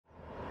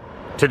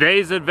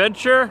Today's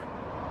adventure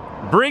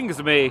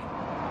brings me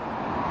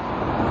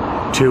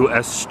to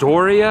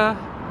Astoria,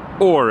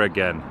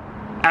 Oregon.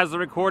 As the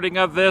recording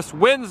of this,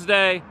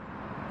 Wednesday,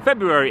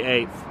 February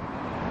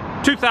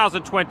 8th,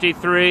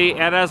 2023,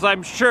 and as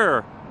I'm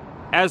sure,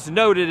 as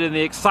noted in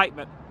the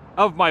excitement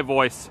of my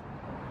voice,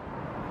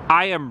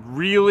 I am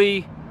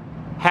really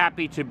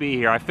happy to be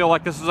here. I feel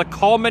like this is a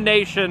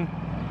culmination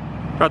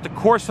throughout the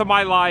course of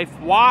my life.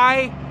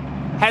 Why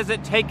has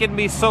it taken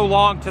me so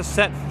long to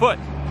set foot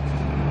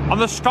on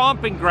the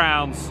stomping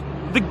grounds,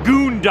 the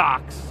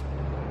Goondocks,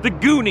 the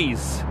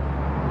Goonies,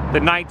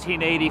 the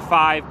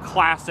 1985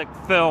 classic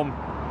film,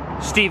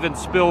 Steven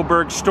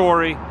Spielberg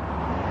story.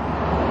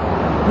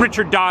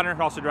 Richard Donner,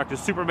 who also directed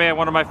Superman,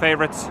 one of my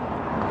favorites,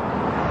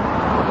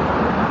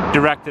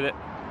 directed it.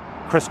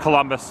 Chris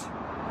Columbus,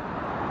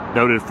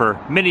 noted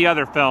for many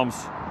other films,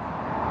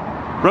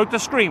 wrote the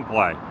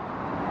screenplay.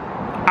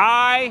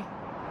 I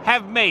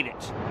have made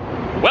it.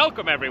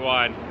 Welcome,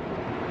 everyone.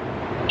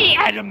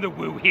 Adam the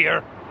Woo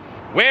here,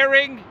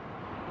 wearing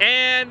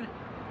an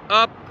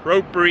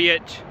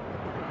appropriate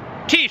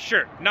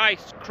t-shirt.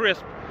 Nice,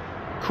 crisp,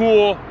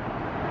 cool.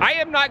 I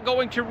am not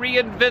going to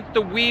reinvent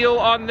the wheel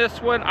on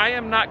this one. I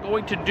am not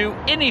going to do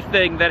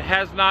anything that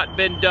has not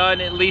been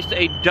done at least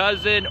a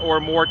dozen or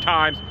more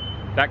times.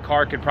 That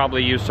car could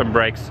probably use some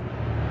brakes.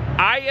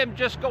 I am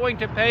just going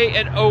to pay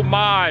an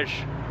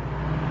homage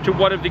to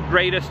one of the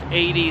greatest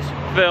 80s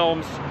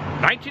films.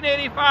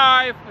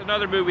 1985,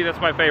 another movie that's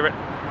my favorite.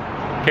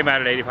 Came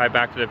out in 85,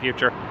 Back to the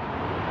Future.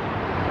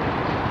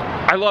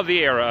 I love the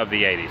era of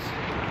the 80s.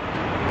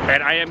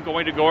 And I am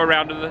going to go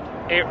around to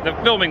the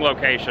filming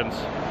locations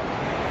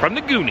from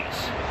the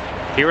Goonies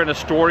here in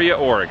Astoria,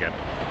 Oregon,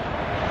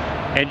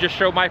 and just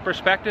show my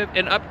perspective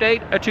and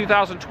update, a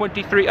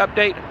 2023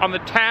 update on the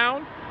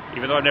town,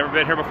 even though I've never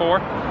been here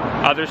before.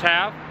 Others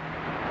have.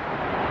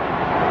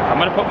 I'm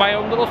gonna put my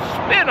own little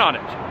spin on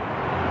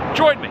it.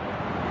 Join me.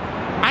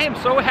 I am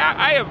so happy.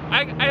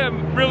 I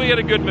am really in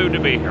a good mood to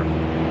be here.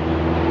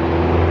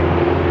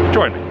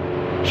 Join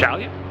me, shall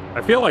you?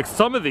 I feel like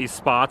some of these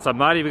spots I'm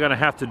not even gonna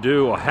have to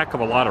do a heck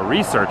of a lot of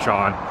research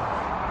on.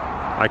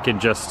 I can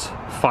just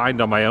find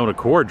on my own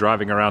accord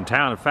driving around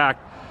town. In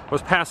fact, I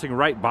was passing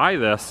right by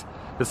this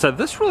and said,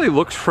 this really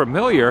looks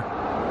familiar,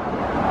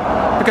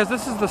 because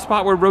this is the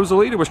spot where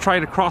Rosalita was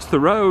trying to cross the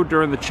road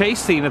during the chase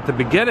scene at the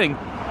beginning.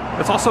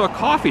 It's also a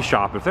coffee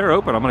shop. If they're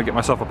open, I'm gonna get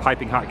myself a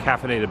piping hot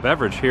caffeinated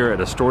beverage here at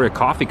Astoria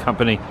Coffee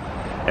Company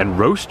and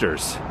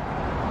Roasters.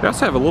 They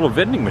also have a little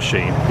vending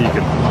machine. You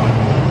can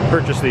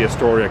purchase the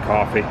Astoria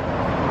coffee.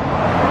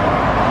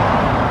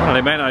 Well,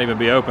 they may not even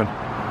be open.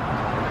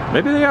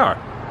 Maybe they are.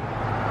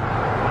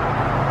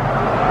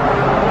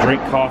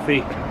 Drink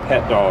coffee,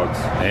 pet dogs.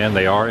 And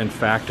they are in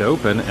fact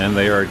open, and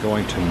they are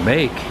going to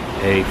make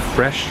a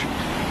fresh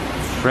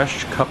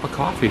cup of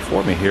coffee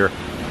for me here.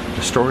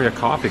 Astoria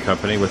Coffee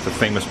Company with the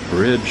famous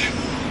bridge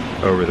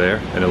over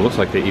there. And it looks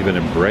like they even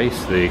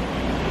embrace the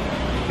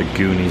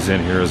Goonies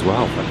in here as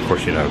well. But of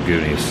course, you know,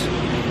 Goonies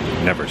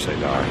never say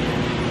die.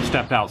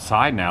 Stepped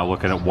outside now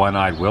looking at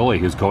One-Eyed Willie,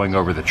 who's going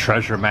over the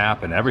treasure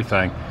map and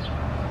everything.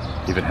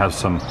 Even has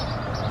some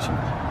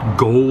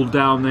gold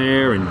down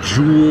there and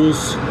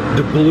jewels,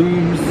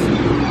 doubloons.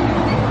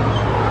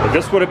 But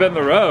this would have been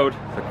the road,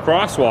 the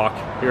crosswalk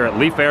here at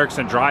Leif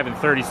Erikson Drive in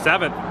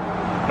 37th.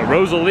 And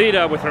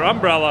Rosalita with her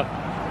umbrella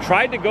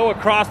tried to go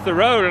across the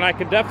road, and I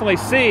could definitely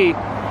see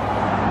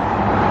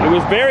it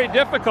was very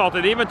difficult.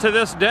 And even to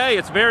this day,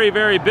 it's very,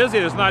 very busy.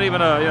 There's not even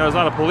a, there's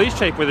not a police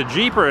chase with a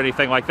Jeep or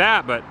anything like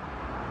that, but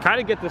kind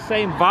of get the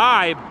same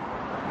vibe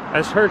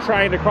as her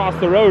trying to cross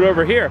the road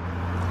over here.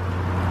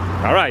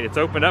 All right, it's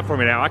opened up for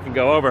me now. I can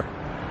go over,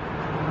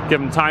 give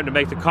them time to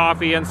make the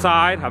coffee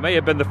inside. I may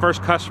have been the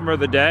first customer of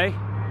the day.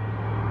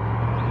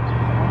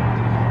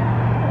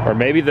 Or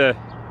maybe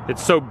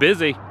it's so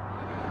busy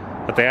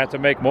that they have to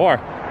make more.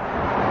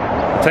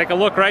 Take a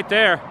look right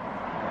there.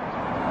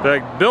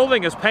 The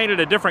building is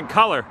painted a different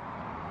color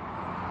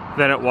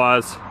than it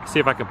was. See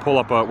if I can pull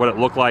up what it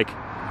looked like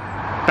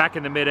back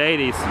in the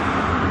mid-80s.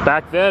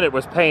 Back then it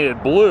was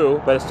painted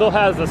blue, but it still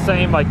has the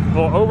same like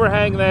little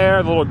overhang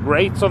there, the little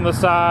grates on the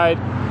side,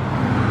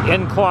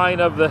 incline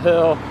of the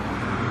hill.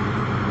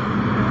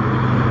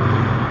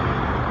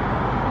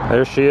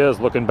 There she is,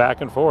 looking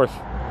back and forth.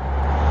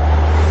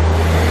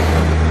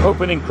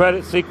 Opening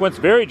credit sequence,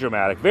 very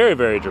dramatic, very,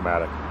 very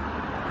dramatic.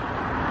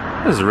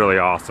 This is really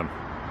awesome.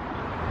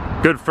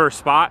 Good first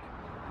spot,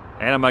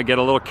 and I'm gonna get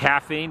a little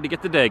caffeine to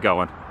get the day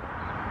going.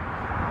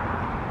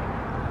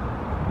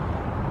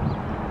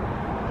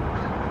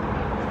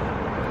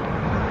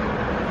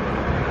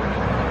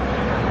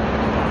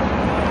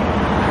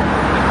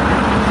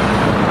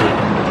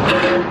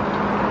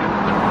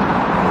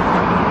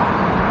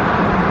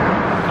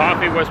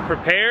 Coffee was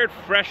prepared,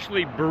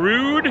 freshly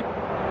brewed.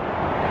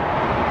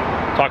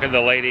 Talking to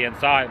the lady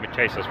inside. Let me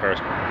taste this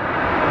first.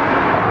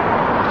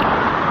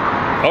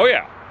 Oh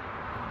yeah,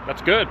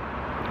 that's good.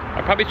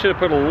 I probably should have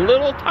put a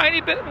little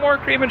tiny bit more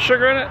cream and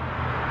sugar in it.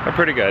 But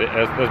pretty good,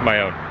 as my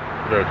own.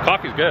 The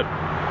coffee's good.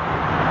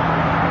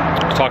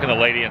 I was talking to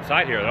the lady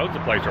inside here that owns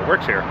the place or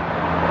works here.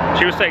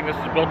 She was saying this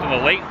was built in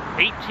the late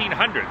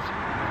 1800s.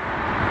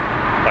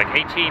 Like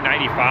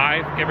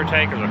 1895, give or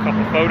take. There's a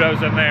couple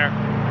photos in there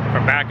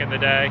from back in the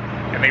day.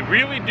 And they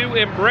really do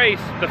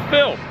embrace the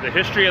film, the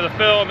history of the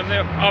film, and they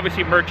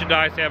obviously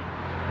merchandise. They have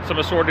some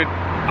assorted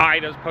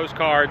items,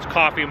 postcards,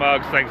 coffee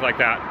mugs, things like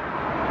that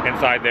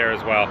inside there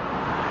as well.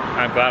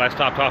 I'm glad I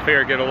stopped off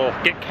here, get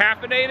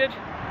caffeinated,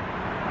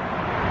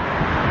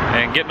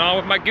 and getting on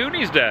with my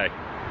Goonies day.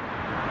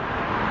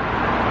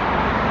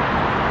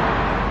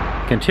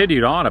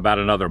 Continued on about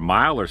another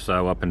mile or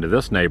so up into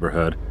this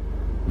neighborhood.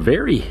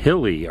 Very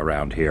hilly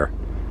around here.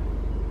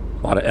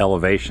 A lot of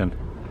elevation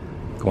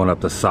going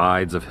up the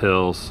sides of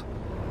hills.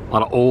 A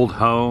lot of old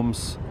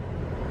homes.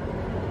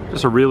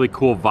 Just a really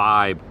cool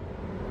vibe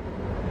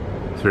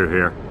through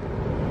here.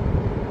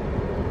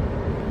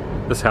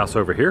 This house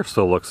over here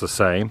still looks the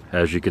same,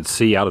 as you can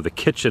see out of the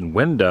kitchen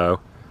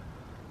window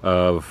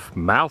of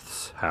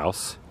Mouth's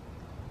house.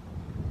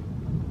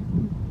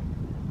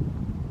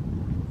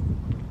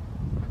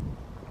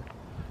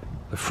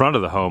 The front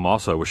of the home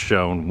also was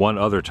shown one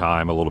other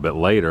time a little bit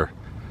later,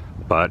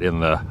 but in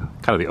the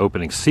kind of the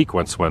opening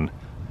sequence when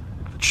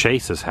the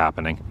chase is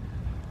happening,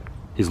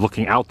 he's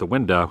looking out the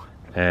window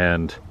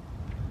and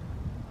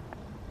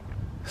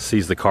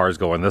sees the cars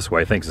going this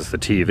way, thinks it's the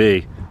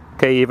TV.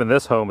 Okay, even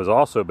this home has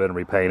also been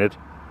repainted.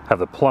 Have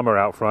the plumber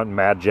out front,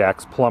 Mad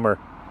Jack's plumber.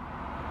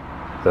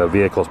 The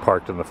vehicle's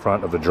parked in the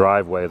front of the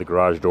driveway. The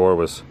garage door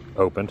was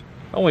opened.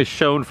 Only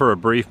shown for a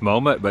brief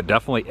moment, but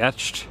definitely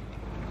etched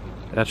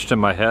in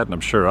my head, and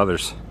I'm sure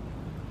others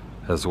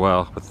as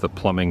well, with the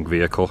plumbing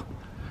vehicle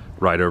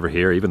right over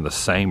here. Even the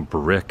same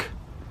brick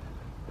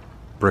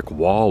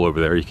wall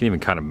over there. You can even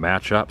kind of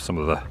match up some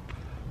of the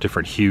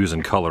different hues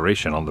and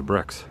coloration on the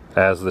bricks.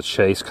 As the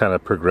chase kind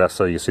of progresses,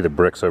 so you see the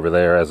bricks over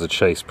there, as the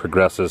chase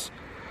progresses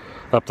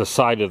up the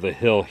side of the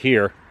hill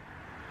here.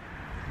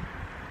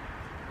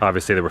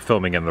 Obviously they were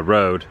filming in the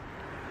road,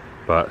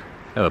 but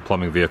yeah, the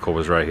plumbing vehicle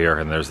was right here,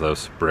 and there's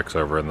those bricks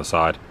over in the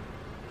side.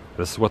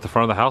 This is what the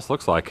front of the house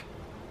looks like.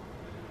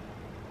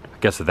 I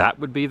guess that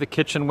would be the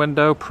kitchen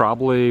window,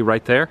 probably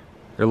right there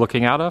they're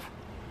looking out of.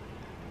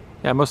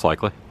 Yeah, most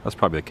likely. That's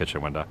probably the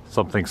kitchen window.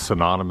 Something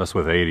synonymous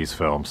with 80s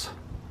films.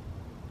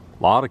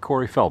 A lot of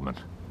Corey Feldman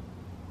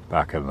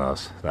back in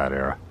that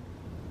era.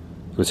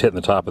 He was hitting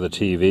the top of the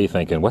TV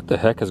thinking, what the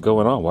heck is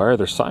going on? Why are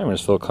there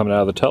sirens still coming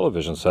out of the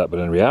television set? But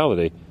in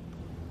reality,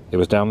 it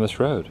was down this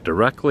road.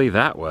 Directly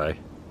that way.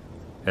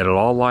 And it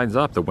all lines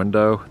up. The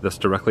window that's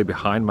directly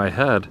behind my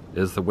head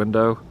is the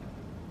window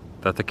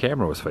that the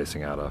camera was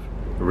facing out of.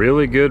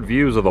 Really good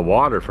views of the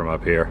water from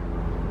up here.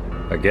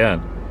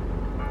 Again,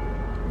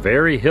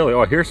 very hilly.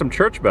 Oh, here's some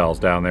church bells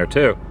down there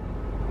too.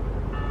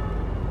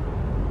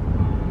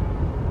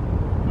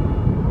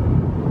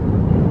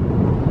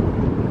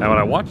 Now when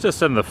I watched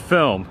this in the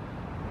film,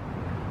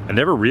 I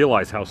never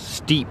realized how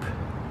steep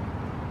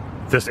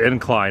this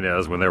incline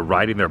is when they're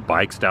riding their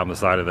bikes down the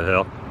side of the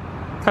hill.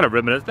 Kind of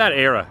reminiscent. That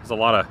era, there's a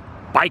lot of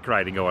bike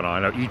riding going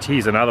on. I know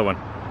E.T.'s another one.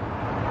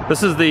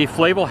 This is the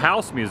Flavel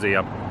House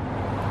Museum.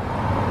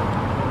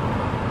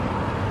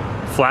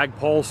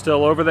 Flagpole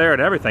still over there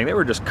and everything. They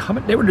were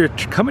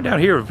coming down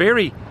here at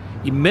very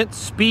immense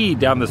speed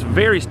down this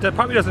very steep.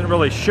 Probably doesn't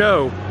really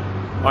show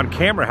on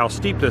camera how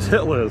steep this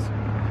hill is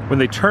when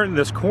they turn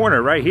this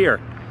corner right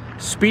here.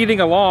 Speeding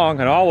along,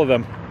 and all of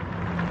them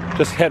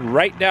just head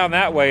right down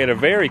that way at a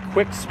very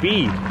quick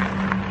speed.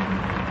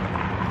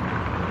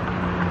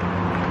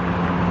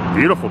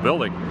 Beautiful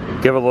building.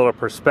 Give a little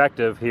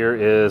perspective, here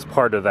is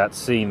part of that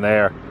scene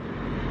there.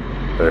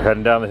 They're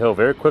heading down the hill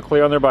very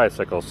quickly on their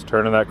bicycles,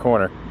 turning that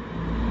corner.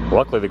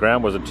 Luckily the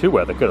ground wasn't too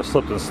wet. They could have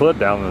slipped and slid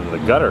down into the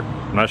gutter.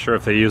 I'm not sure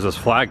if they use this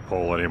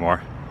flagpole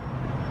anymore.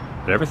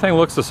 But everything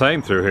looks the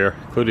same through here,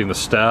 including the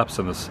steps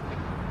and this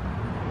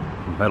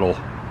metal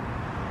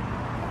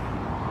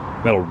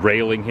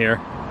railing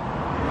here.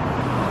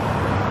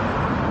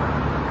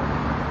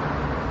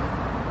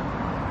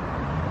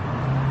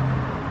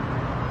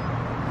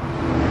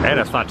 And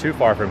it's not too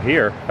far from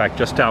here. In fact,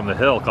 just down the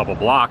hill a couple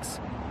blocks,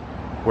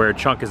 where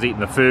Chunk is eating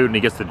the food and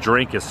he gets the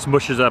drink, it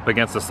smushes up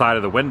against the side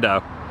of the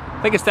window.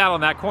 I think it's down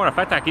on that corner. In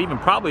fact, I can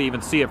probably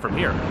even see it from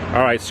here.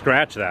 All right,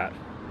 scratch that.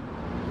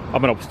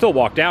 I'm gonna still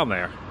walk down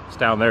there. It's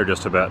down there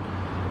just a bit.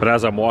 But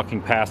as I'm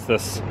walking past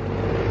this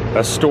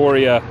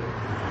Astoria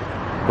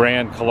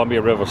Grand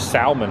Columbia River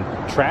salmon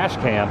trash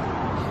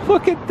can,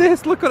 look at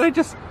this. Look what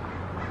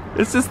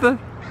this is the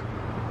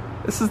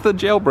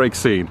jailbreak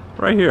scene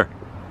right here.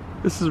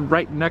 This is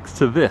right next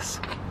to this.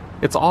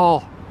 It's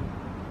all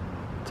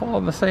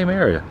in the same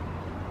area.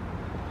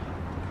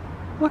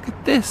 Look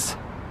at this.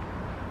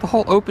 The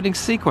whole opening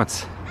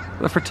sequence.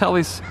 The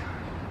Fratelli's,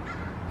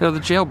 the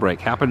jailbreak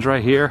happens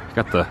right here.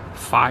 Got the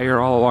fire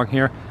all along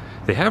here.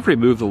 They have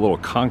removed the little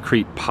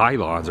concrete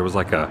pylons. There was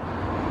like a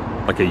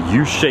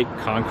U-shaped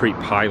concrete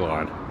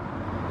pylon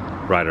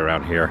right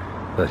around here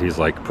that he's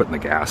like putting the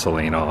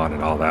gasoline on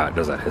and all that.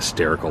 Does that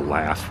hysterical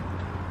laugh.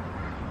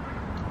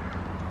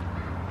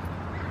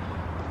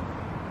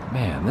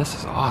 Man, this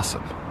is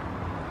awesome.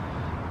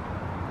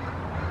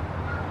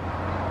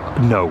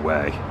 No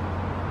way.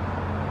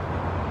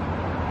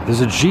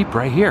 There's a Jeep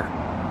right here.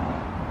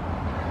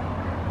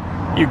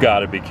 You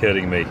gotta be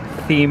kidding me.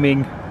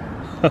 Theming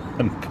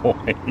on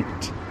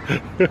point.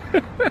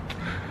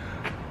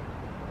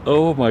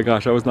 Oh my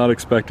gosh, I was not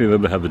expecting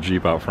them to have the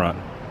Jeep out front.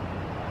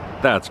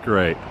 That's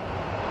great.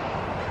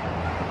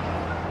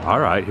 All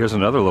right, here's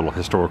another little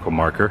historical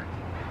marker.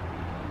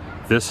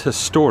 This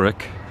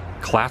historic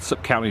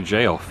Clatsop County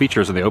Jail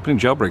features in the opening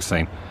jailbreak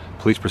scene.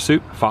 Police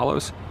pursuit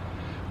follows.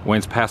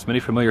 Wayne's passed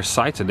many familiar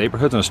sites and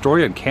neighborhoods in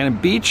Astoria and Cannon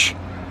Beach.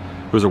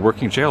 It was a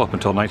working jail up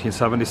until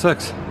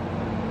 1976.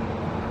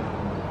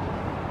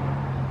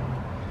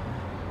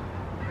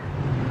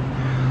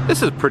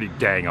 This is pretty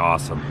dang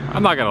awesome.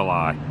 I'm not gonna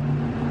lie.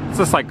 It's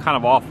just like kind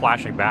of all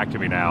flashing back to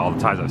me now, all the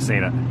times I've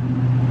seen it.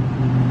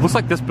 Looks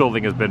like this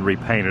building has been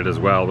repainted as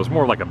well. It was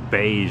more like a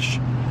beige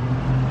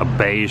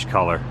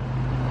color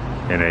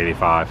in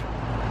 '85.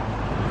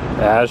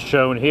 As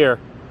shown here,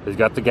 he's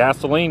got the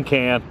gasoline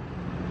can.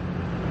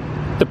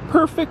 The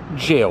perfect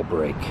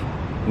jailbreak.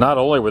 Not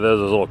only were there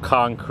those little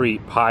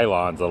concrete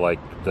pylons of like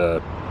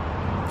the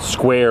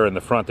square in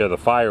the front there the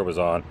fire was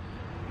on,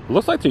 it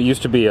looks like there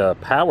used to be a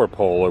power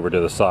pole over to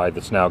the side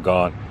that's now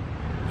gone.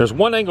 There's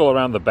one angle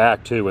around the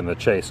back too when the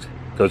chase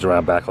goes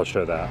around back. I'll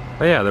show that.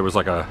 But yeah, there was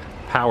like a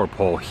power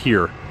pole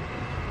here.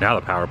 Now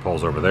the power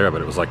pole's over there,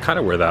 but it was like kind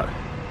of where that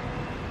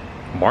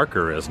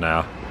marker is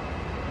now.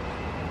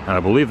 And I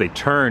believe they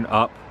turn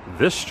up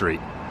this street.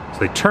 So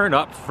they turn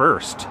up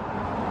first,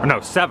 or no,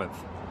 7th.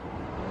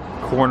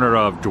 Corner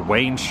of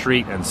Duane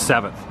Street and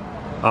 7th,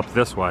 up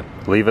this way.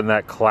 Leaving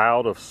that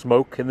cloud of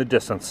smoke in the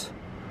distance.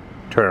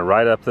 Turning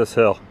right up this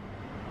hill.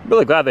 I'm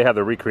really glad they have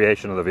the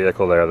recreation of the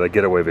vehicle there, the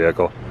getaway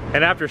vehicle.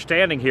 And after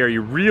standing here,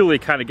 you really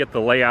kind of get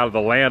the layout of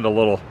the land a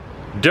little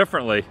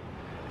differently.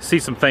 See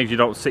some things you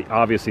don't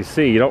obviously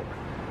see. You don't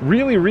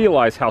really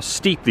realize how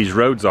steep these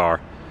roads are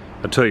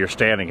until you're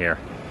standing here.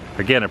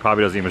 Again, it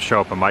probably doesn't even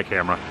show up on my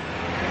camera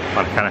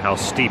on kind of how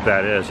steep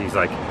that is. He's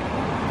like,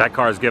 that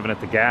car is giving it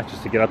the gas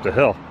just to get up the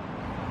hill.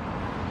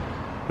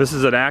 This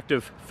is an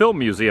active film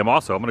museum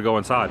also. I'm gonna go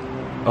inside.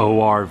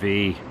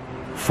 ORV,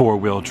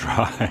 4-wheel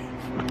drive.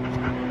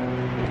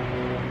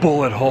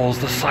 Bullet holes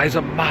the size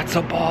of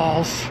matzo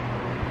balls.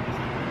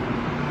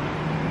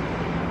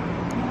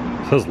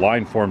 It says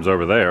line forms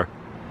over there,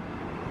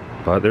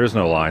 but there's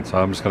no line, so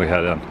I'm just gonna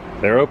head in.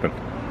 They're open.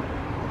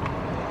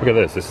 Look at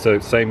this, it's the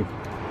same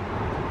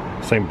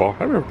bar.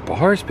 I remember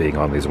bars being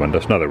on these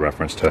windows. Another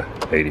reference to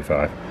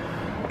 '85.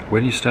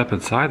 When you step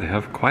inside, they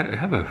have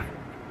a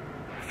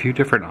few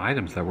different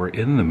items that were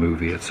in the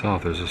movie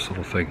itself. There's this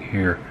little thing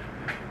here.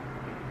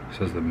 It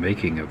says the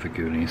making of the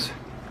Goonies.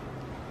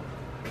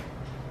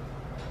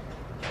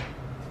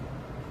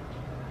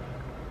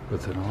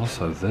 But then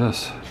also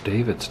this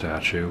David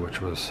statue, which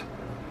was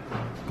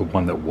the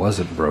one that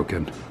wasn't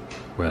broken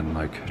when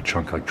like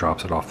Chunk like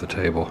drops it off the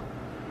table.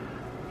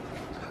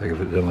 I think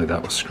evidently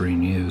that was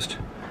screen used.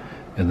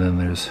 And then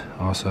there's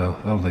also,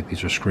 I don't think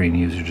these are screen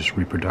used, they're just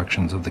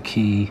reproductions of the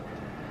key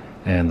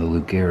and the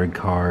Lou Gehrig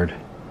card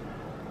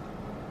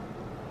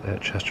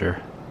that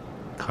Chester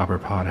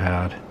Copperpot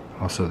had.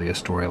 Also the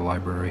Astoria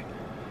Library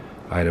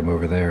item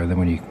over there. And then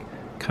when you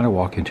kind of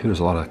walk into it, there's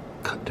a lot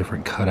of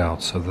different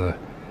cutouts of the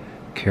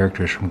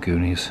characters from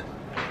Goonies,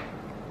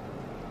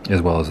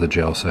 as well as the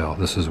jail cell.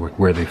 This is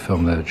where they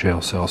filmed the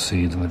jail cell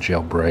scenes and the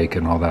jailbreak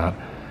and all that.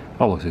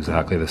 All looks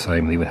exactly the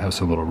same. They even have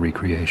some little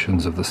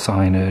recreations of the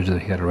signage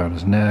that he had around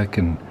his neck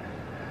and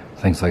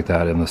things like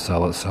that in the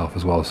cell itself,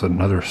 as well as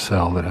another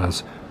cell that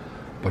has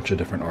a bunch of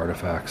different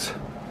artifacts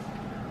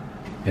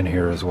in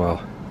here as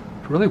well.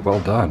 Really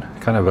well done.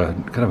 Kind of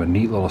a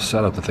neat little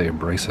setup that they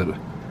embrace it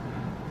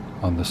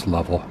on this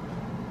level,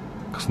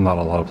 because not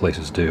a lot of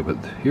places do, but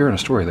here in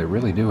Astoria they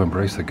really do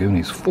embrace the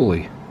Goonies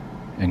fully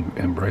and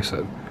embrace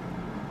it.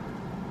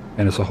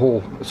 And it's a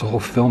whole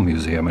film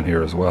museum in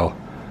here as well,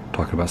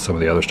 talking about some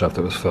of the other stuff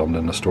that was filmed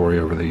in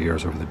Astoria over the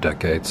years, over the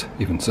decades,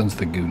 even since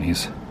the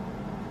Goonies.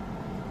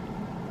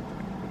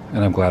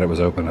 And I'm glad it was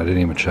open. I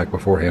didn't even check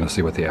beforehand to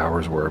see what the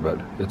hours were,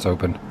 but it's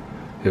open.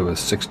 It was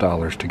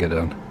 $6 to get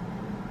in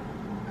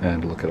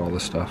and look at all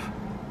this stuff.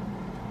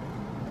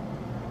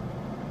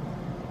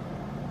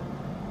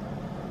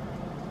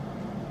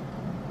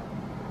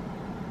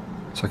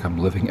 It's like I'm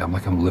living out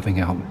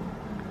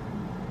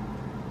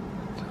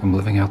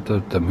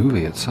the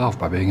movie itself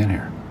by being in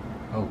here.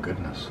 Oh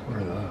goodness,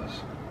 what are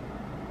those?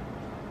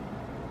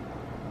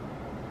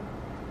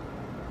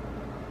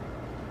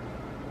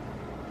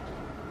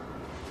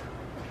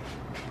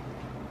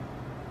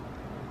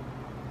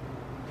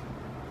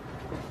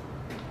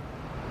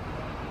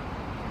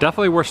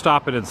 Definitely worth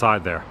stopping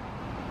inside there.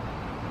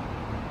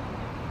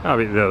 I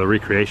mean, the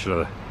recreation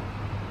of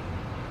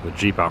the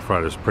Jeep out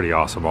front is pretty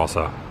awesome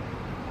also.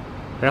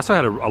 They also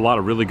had a lot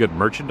of really good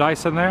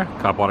merchandise in there.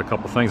 I bought a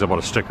couple things. I bought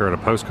a sticker and a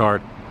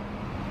postcard.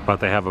 But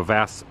they have a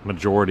vast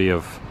majority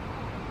of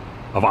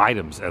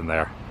items in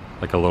there.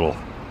 Like a little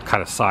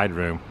kind of side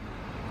room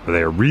where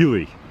they are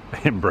really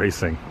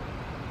embracing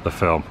the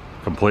film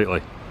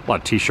completely. A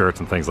lot of t-shirts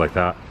and things like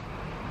that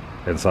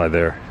inside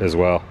there as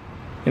well.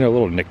 you know,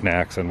 little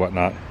knickknacks and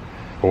whatnot.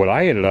 But what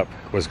I ended up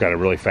got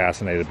really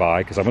fascinated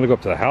by, because I'm going to go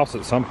up to the house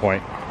at some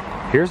point.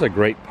 Here's a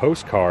great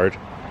postcard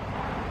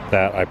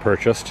that I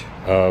purchased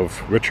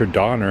of Richard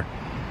Donner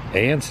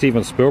and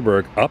Steven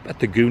Spielberg up at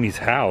the Goonies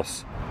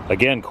house.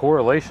 Again,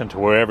 correlation to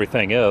where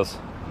everything is.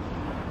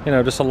 You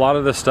know, just a lot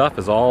of this stuff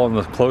is all in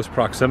the close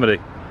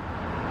proximity,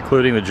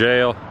 including the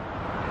jail,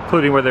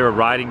 including where they were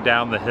riding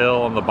down the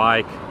hill on the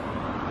bike.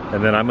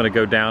 And then I'm going to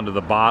go down to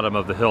the bottom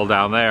of the hill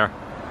down there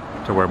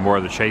to where more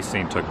of the chase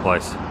scene took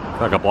place,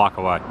 like a block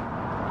away.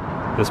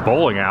 This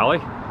bowling alley.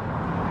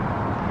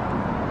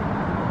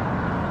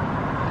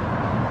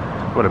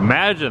 I would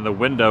imagine the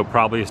window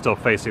probably is still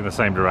facing the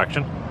same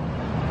direction.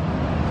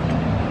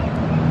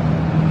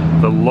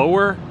 The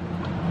Lower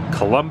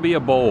Columbia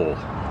Bowl.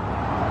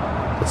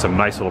 Got some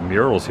nice little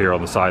murals here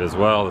on the side as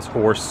well. This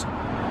horse,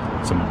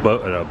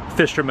 some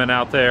fishermen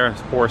out there,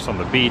 this horse on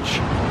the beach.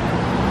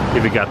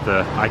 Even got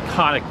the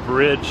iconic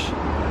bridge.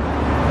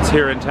 It's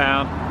here in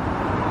town.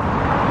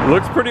 It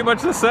looks pretty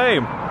much the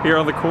same here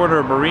on the corner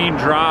of Marine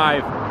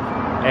Drive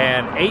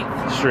and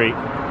 8th Street.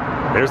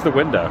 There's the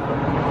window.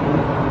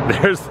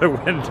 There's the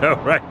window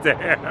right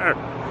there.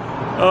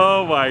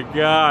 Oh my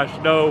gosh,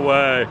 no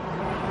way.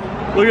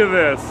 Look at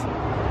this.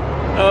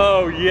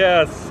 Oh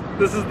yes,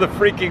 this is the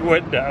freaking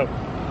window.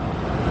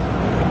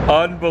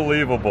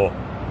 Unbelievable.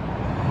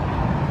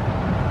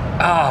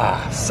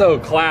 Ah, so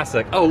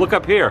classic. Oh, look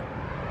up here.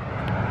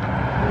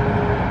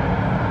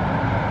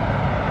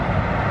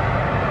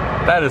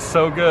 That is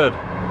so good.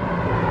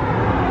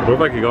 What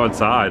if I could go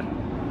inside?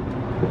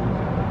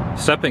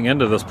 Stepping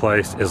into this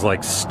place is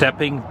like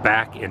stepping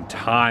back in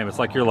time. It's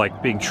like you're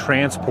like being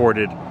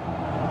transported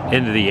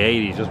into the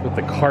 80s, just with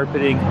the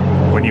carpeting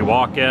when you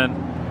walk in,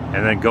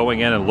 and then going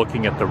in and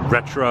looking at the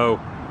retro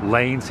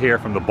lanes here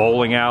from the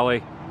bowling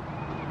alley.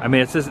 I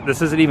mean,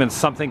 this isn't even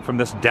something from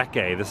this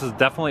decade. This is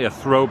definitely a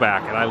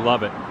throwback, and I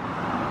love it.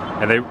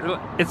 And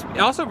it's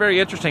also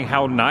very interesting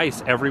how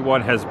nice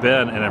everyone has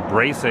been in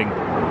embracing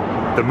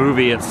the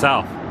movie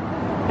itself.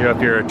 You know,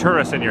 if you're a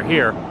tourist and you're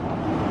here,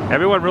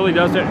 everyone really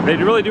does it. They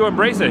really do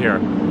embrace it here.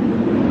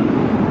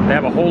 They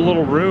have a whole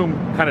little room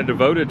kind of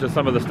devoted to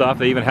some of the stuff.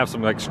 They even have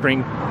some like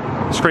screen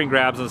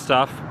grabs and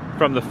stuff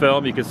from the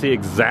film. You can see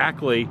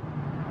exactly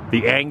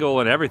the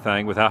angle and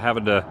everything without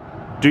having to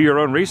do your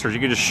own research.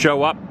 You can just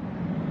show up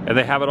and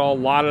they have it all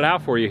lotted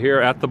out for you here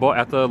at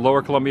the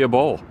Lower Columbia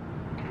Bowl.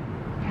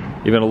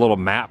 Even a little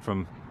map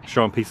from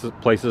showing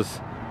places,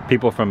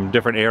 people from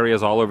different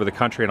areas all over the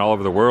country and all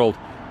over the world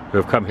who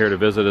have come here to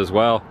visit as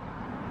well.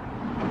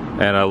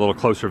 And a little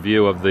closer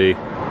view of the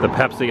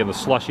Pepsi and the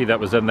slushie that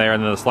was in there,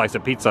 and then the slice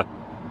of pizza.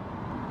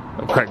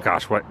 Oh,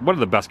 gosh, what are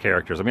the best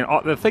characters? I mean,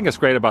 the thing that's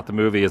great about the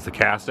movie is the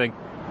casting.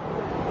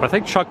 But I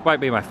think Chuck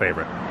might be my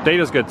favorite.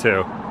 Data's good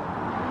too.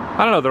 I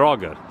don't know, they're all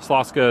good.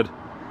 Sloth's good.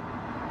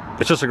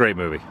 It's just a great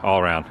movie all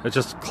around. It's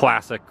just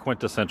classic,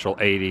 quintessential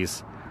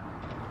 80s.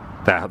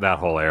 That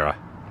whole era.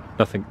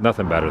 Nothing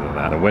better than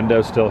that. The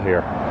window's still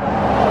here.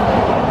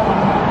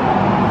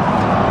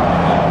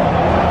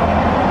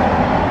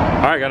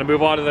 All right, gotta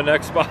move on to the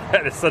next spot.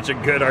 It's such a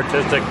good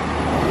artistic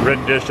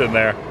rendition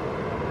there.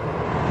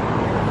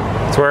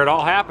 That's where it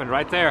all happened,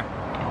 right there.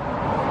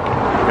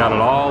 Got it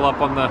all up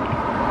on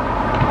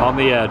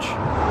the edge.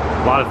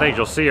 A lot of things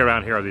you'll see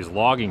around here are these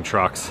logging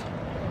trucks.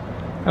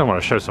 I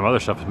want to show some other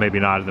stuff that's maybe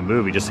not in the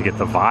movie, just to get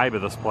the vibe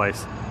of this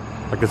place.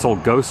 Like this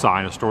old Go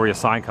sign, Astoria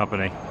Sign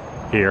Company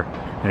here,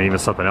 and even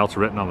something else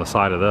written on the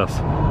side of this.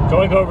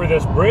 Going over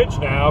this bridge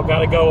now, got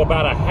to go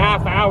about a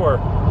half hour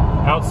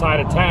outside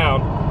of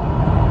town.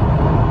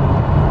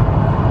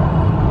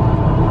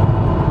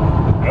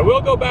 I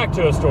will go back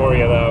to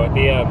Astoria though at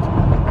the end.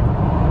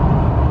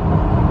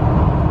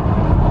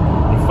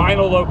 The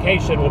final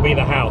location will be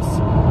the house.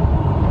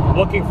 I'm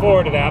looking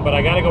forward to that, but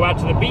I got to go out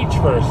to the beach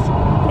first.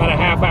 About a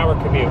half hour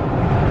commute.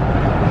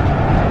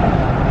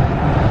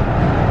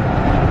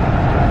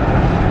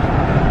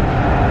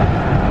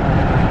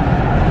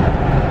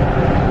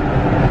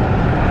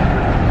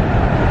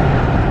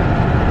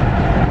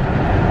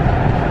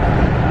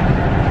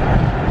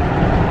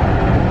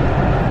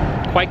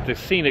 Quite the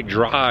scenic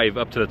drive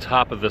up to the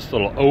top of this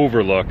little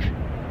overlook.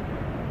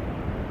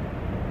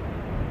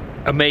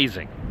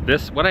 Amazing.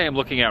 What I am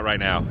looking at right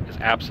now is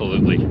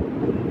absolutely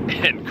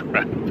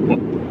incredible.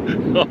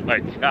 Oh my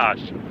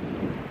gosh.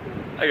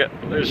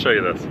 Let me show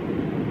you this.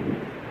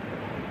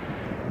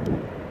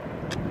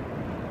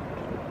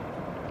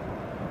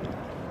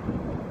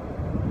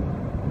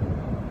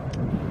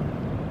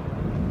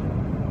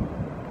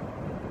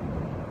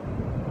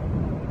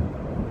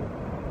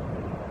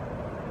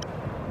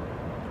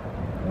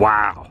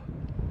 Wow.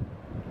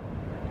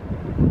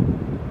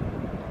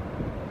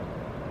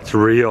 It's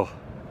real.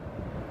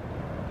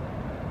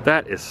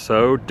 That is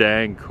so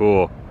dang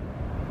cool.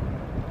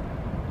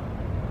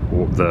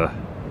 The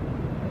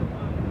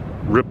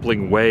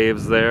rippling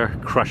waves there,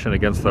 crushing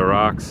against the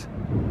rocks.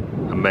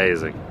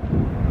 Amazing.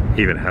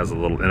 Even has a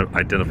little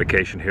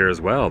identification here as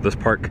well. This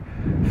park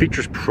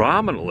features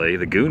prominently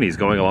the Goonies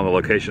going along the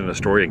location in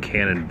Astoria and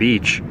Cannon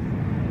Beach.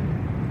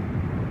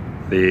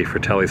 The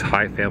Fratelli's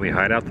High Family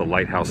Hideout, the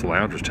Lighthouse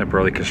Lounge, was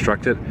temporarily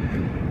constructed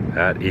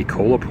at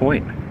Ecola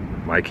Point.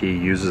 Mikey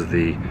uses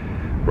the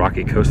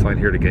rocky coastline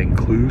here to gain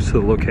clues to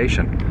the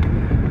location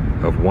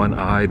of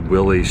One-Eyed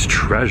Willie's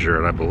treasure,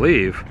 and I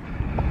believe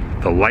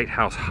the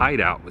Lighthouse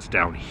Hideout was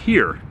down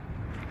here.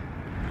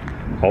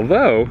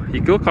 Although,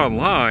 you can look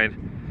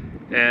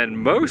online, and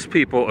most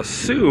people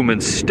assume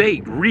and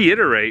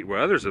reiterate what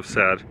others have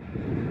said,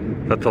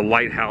 that the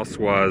lighthouse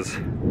was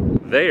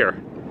there,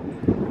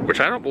 which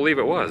I don't believe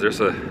it was.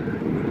 There's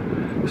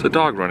a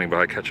dog running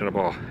by catching a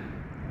ball.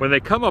 When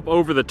they come up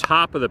over the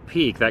top of the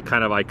peak, that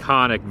kind of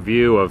iconic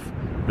view of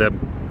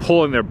them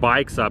pulling their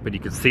bikes up and you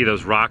can see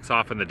those rocks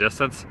off in the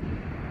distance,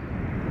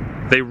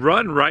 they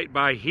run right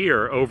by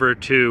here over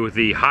to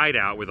the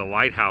hideout where the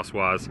lighthouse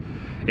was,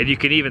 and you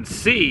can even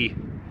see,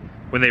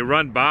 when they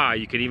run by,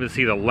 you can even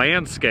see the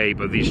landscape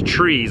of these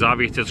trees.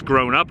 Obviously it's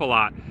grown up a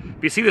lot.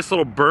 But you see this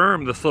little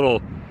berm, this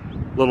little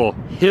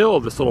hill,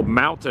 this little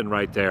mountain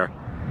right there.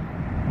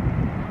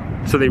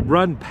 So they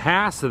run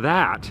past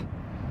that.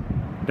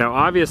 Now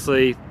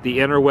obviously the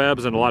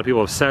interwebs and a lot of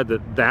people have said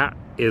that that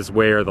is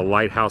where the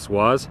lighthouse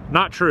was.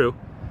 Not true.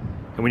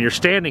 And when you're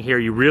standing here,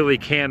 you really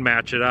can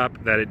match it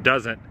up that it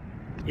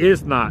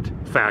is not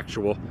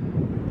factual.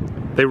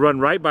 They run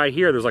right by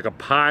here. There's like a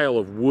pile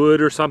of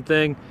wood or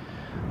something,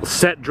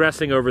 set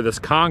dressing over this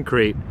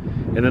concrete,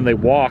 and then they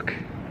walk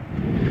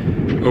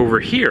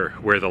over here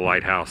where the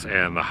lighthouse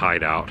and the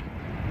hideout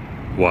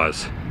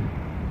was.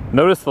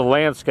 Notice the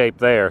landscape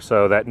there.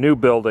 So that new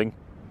building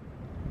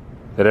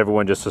that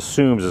everyone just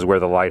assumes is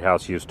where the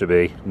lighthouse used to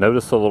be.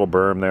 Notice the little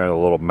berm there, the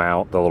little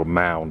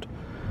mound.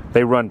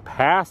 They run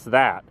past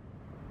that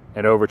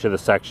and over to the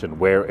section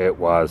where it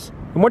was.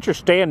 And once you're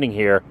standing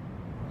here,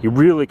 you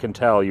really can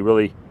tell, you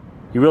really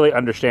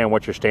understand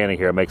what you're standing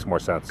here. It makes more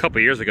sense. A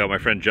couple years ago, my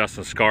friend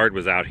Justin Scard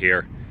was out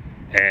here,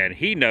 and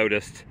he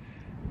noticed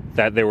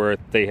that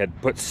they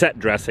had put set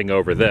dressing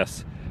over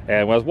this.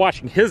 And when I was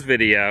watching his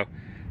video,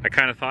 I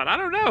kind of thought, I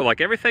don't know,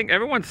 like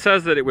everyone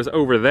says that it was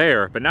over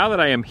there, but now that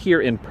I am here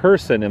in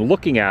person and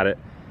looking at it,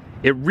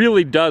 it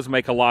really does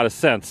make a lot of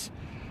sense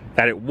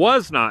that it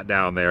was not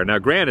down there. Now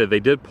granted,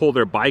 they did pull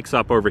their bikes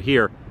up over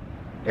here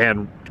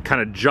and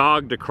kind of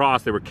jogged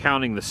across. They were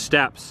counting the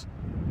steps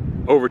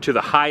over to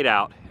the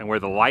hideout and where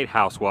the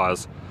lighthouse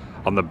was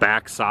on the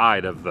back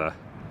side of the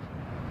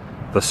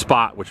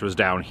spot, which was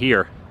down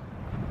here.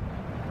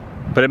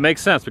 But it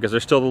makes sense because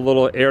there's still the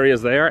little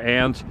areas there,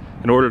 and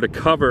in order to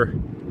cover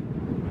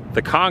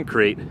the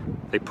concrete,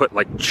 they put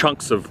like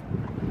chunks of,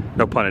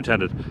 no pun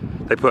intended,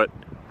 they put,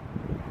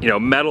 you know,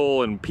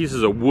 metal and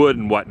pieces of wood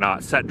and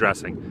whatnot, set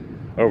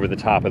dressing over the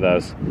top of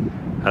those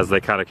as they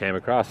kind of came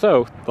across.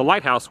 So the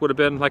lighthouse would have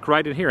been like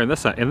right in here in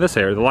this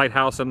area, the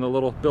lighthouse and the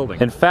little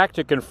building. In fact,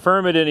 to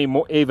confirm it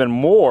even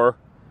more,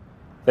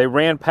 they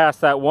ran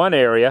past that one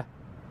area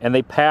and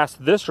they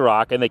passed this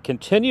rock and they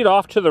continued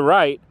off to the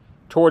right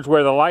towards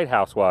where the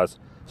lighthouse was.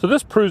 So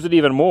this proves it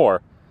even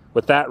more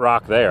with that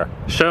rock there.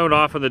 Shown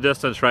off in the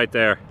distance right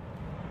there.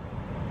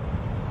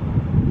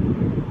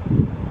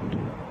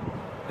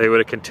 They would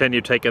have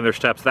continued taking their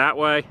steps that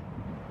way,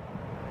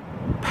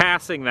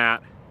 passing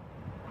that,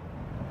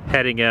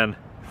 heading in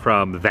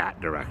from that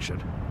direction.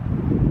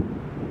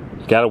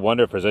 You gotta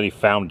wonder if there's any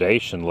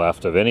foundation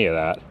left of any of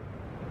that.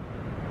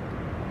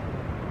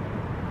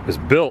 It was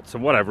built,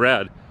 from what I've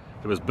read,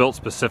 it was built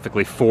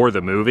specifically for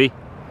the movie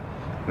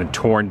and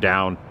torn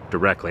down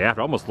directly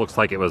after. It almost looks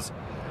like it was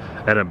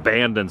an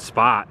abandoned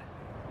spot,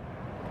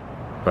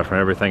 but from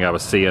everything I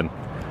was seeing,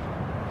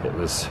 it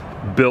was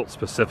built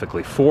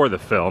specifically for the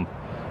film,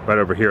 right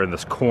over here in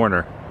this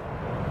corner.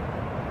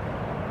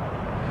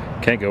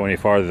 Can't go any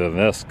farther than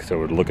this because I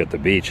would look at the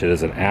beach. It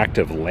is an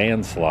active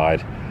landslide.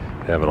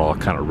 They have it all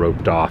kind of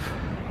roped off.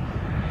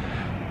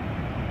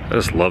 I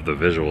just love the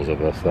visuals of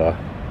this though.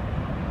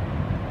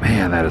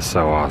 Man, that is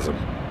so awesome.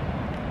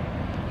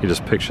 You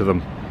just picture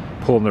them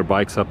pulling their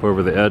bikes up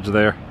over the edge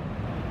there.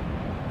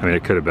 I mean,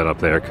 it could have been up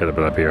there, it could have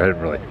been up here. I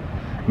didn't really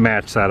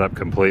match that up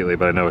completely,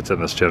 but I know it's in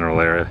this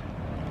general area.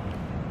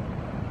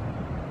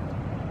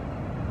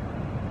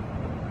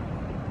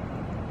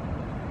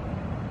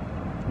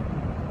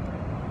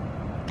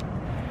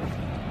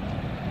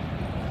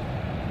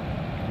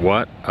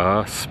 What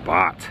a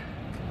spot.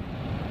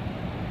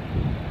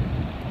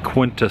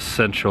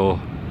 Quintessential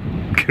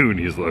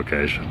Goonies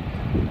location.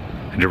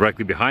 And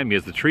directly behind me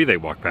is the tree they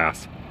walked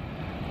past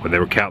when they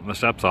were counting the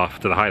steps off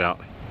to the hideout.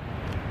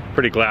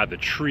 Pretty glad the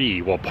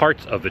tree, well,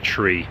 parts of the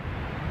tree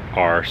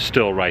are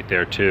still right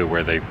there too,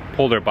 where they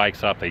pull their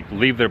bikes up, they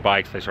leave their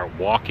bikes, they start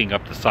walking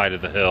up the side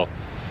of the hill,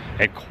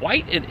 and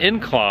quite an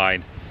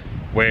incline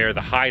where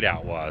the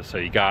hideout was. So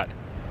you got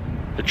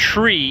the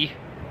tree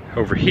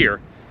over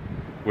here,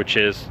 which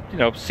is, you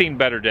know, seen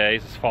better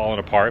days, it's fallen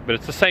apart, but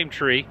it's the same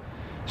tree.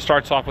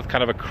 Starts off with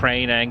kind of a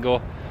crane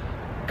angle,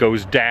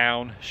 goes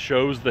down,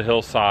 shows the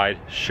hillside,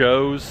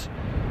 shows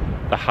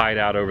the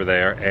hideout over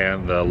there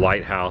and the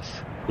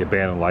lighthouse, the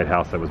abandoned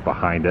lighthouse that was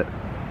behind it.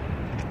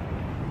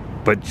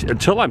 But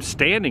until I'm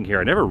standing here,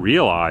 I never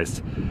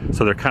realized.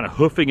 So they're kind of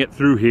hoofing it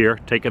through here,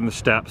 taking the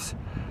steps.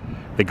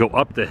 They go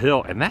up the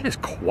hill, and that is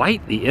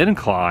quite the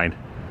incline.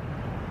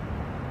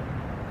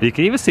 You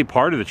can even see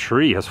part of the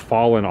tree has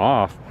fallen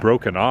off,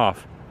 broken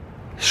off.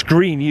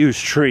 Screen-used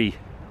tree.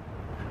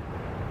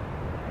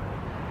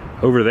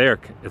 Over there,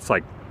 it's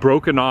like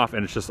broken off,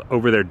 and it's just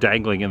over there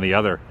dangling in the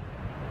other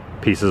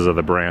pieces of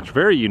the branch.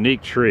 Very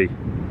unique tree.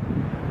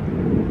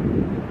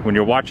 When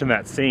you're watching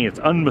that scene, it's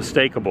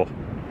unmistakable.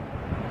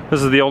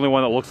 This is the only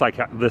one that looks like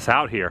this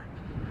out here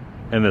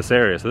in this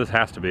area, so this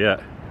has to be it.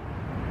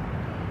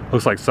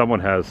 Looks like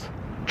someone has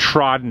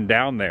trodden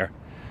down there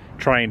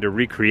trying to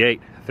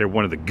recreate. They're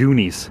one of the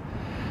Goonies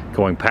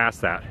going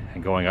past that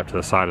and going up to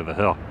the side of the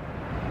hill.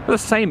 The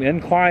same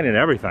incline and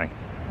everything.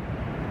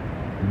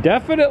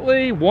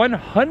 Definitely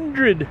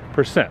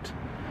 100%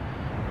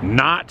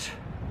 not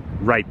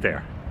right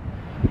there.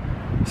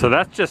 So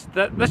let's just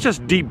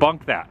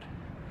debunk that.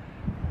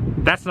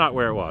 That's not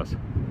where it was.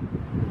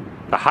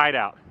 The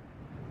hideout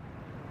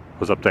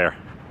was up there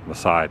on the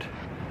side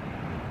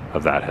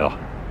of that hill.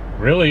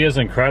 Really is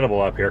incredible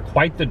up here.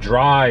 Quite the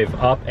drive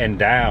up and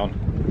down.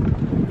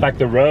 In fact,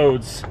 the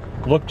roads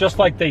look just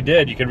like they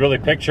did. You can really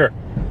picture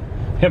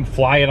him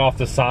flying off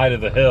the side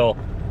of the hill.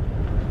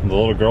 And the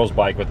little girl's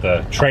bike with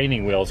the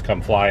training wheels come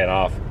flying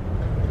off.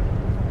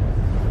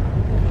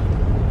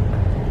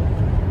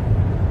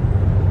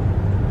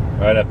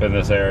 Right up in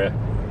this area.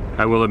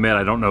 I will admit,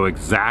 I don't know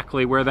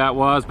exactly where that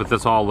was, but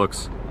this all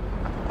looks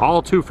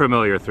all too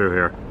familiar through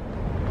here.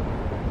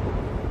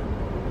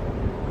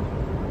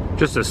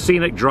 Just a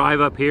scenic drive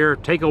up here.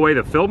 Take away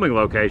the filming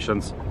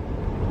locations.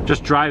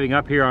 Just driving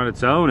up here on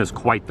its own is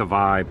quite the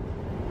vibe.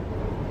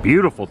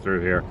 Beautiful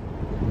through here.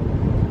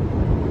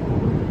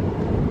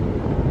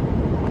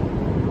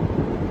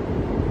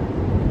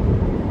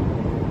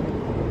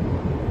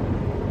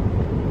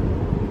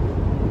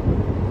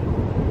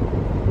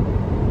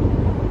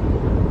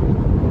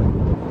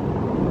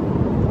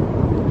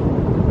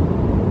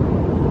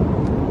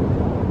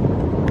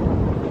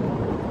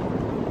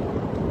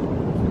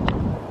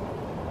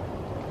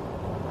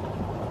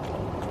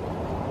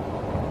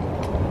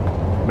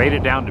 Made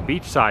it down to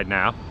beachside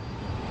now,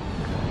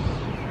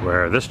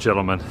 where this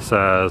gentleman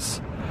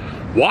says,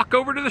 walk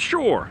over to the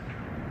shore.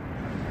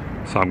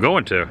 So I'm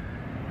going to.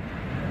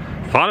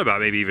 Thought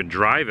about maybe even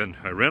driving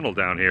a rental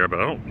down here, but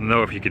I don't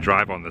know if you could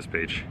drive on this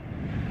beach.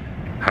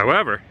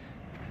 However,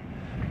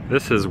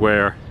 this is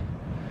where,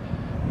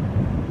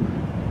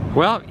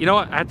 well, you know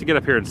what? I have to get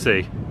up here and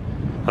see.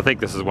 I think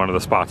this is one of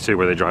the spots too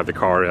where they drive the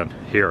car in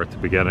here at the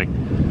beginning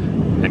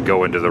and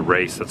go into the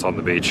race that's on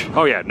the beach.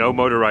 Oh yeah, no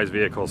motorized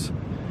vehicles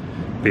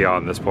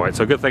beyond this point.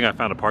 So good thing I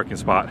found a parking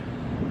spot.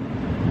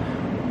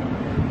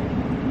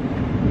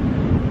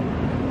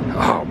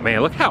 Oh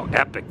man, look how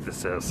epic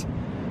this is.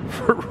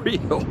 For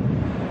real.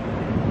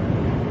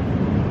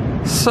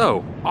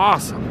 So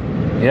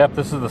awesome. Yep,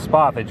 this is the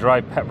spot. They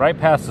drive right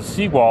past the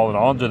seawall and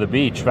onto the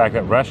beach. In fact,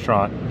 that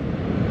restaurant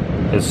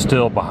is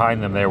still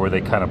behind them there where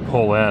they kind of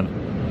pull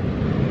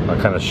in.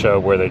 I'll kind of show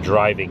where they're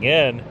driving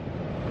in.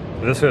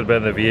 This would have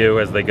been the view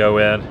as they go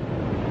in.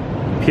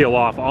 Peel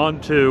off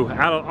onto,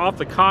 off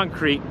the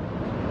concrete,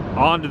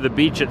 onto the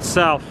beach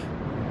itself.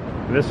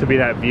 And this would be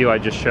that view I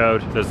just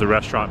showed. There's the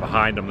restaurant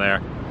behind them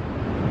there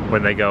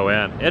when they go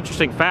in.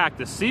 Interesting fact,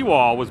 the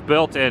seawall was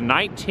built in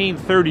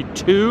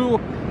 1932,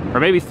 or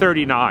maybe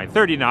 39.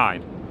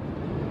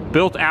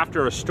 Built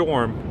after a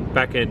storm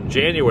back in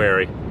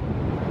January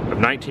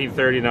of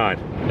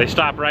 1939. They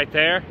stop right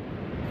there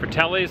for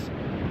Telly's.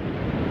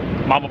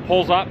 Mama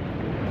pulls up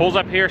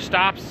here,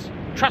 stops.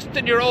 Trust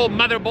in your old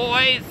mother,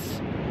 boys.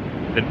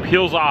 Then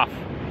peels off.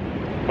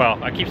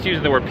 Well, I keep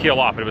using the word peel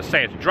off, but it was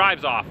saying it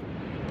drives off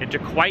into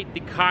quite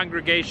the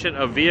congregation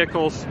of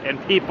vehicles and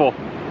people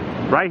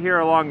right here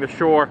along the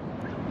shore.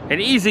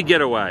 An easy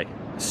getaway,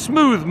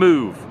 smooth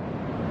move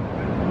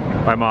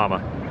by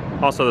Mama.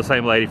 Also the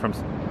same lady from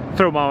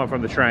Throw Mama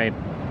from the Train.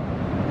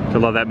 I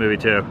love that movie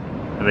too.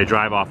 And they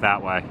drive off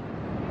that way.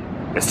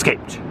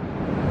 Escaped.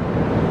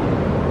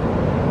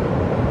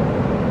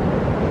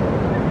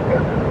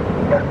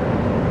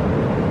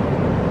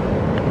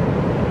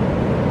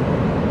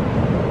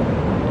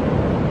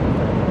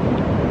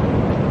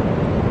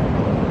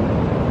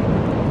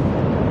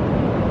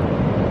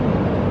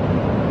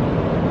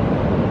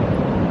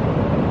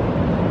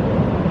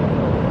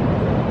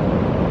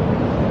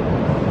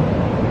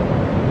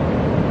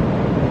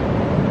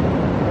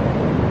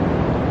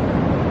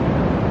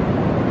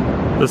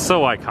 It's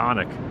so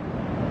iconic.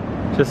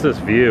 Just this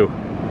view.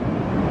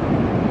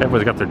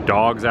 Everyone's got their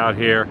dogs out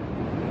here.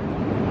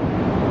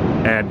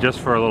 And just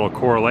for a little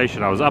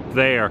correlation, I was up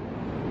there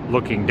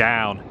looking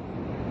down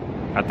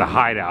at the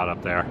hideout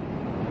up there.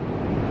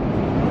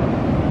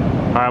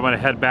 All right, I'm gonna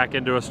head back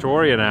into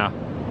Astoria now.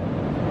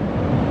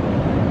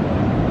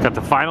 Got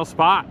the final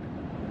spot.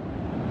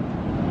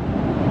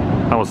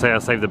 I will say I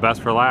saved the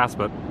best for last,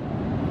 but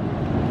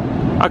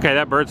okay,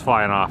 that bird's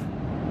flying off.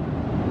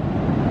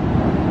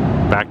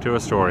 Back to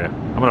Astoria.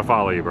 I'm gonna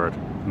follow you, bird.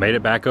 Made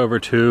it back over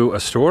to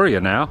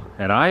Astoria now,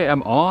 and I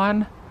am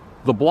on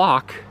the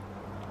block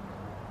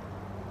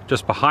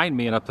just behind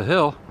me and up the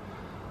hill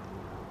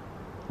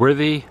where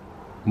the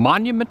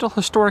monumental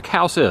historic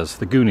house is,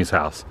 the Goonies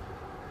house.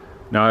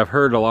 Now I've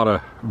heard a lot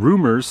of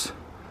rumors,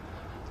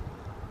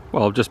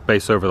 well, just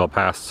based over the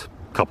past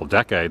couple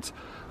decades,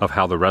 of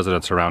how the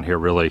residents around here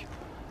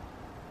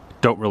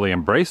don't really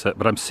embrace it,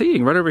 but I'm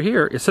seeing right over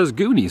here, it says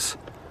Goonies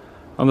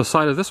on the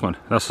side of this one.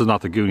 This is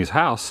not the Goonies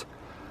house,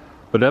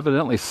 but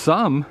evidently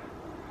some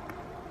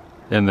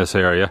in this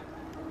area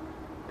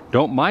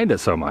don't mind it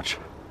so much.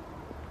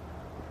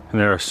 And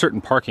there are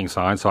certain parking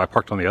signs, so I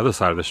parked on the other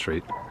side of the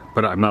street,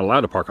 but I'm not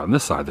allowed to park on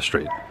this side of the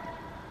street.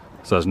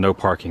 It says no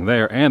parking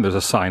there, and there's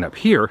a sign up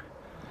here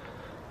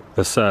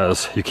that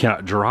says you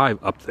cannot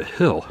drive up the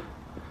hill.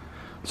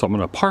 So I'm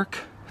gonna park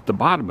at the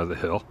bottom of the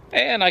hill,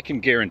 and I can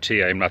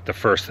guarantee I'm not the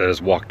first that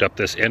has walked up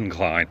this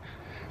incline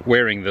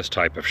wearing this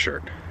type of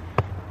shirt.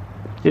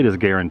 It is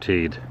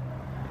guaranteed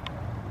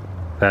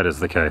that is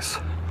the case.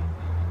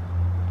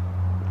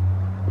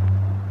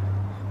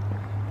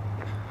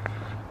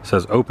 It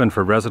says open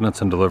for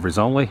residents and deliveries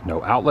only,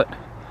 no outlet.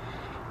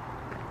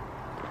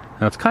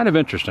 Now it's kind of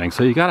interesting.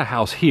 So you got a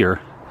house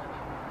here,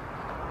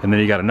 and then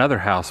you got another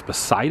house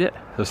beside it.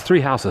 There's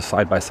three houses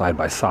side by side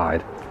by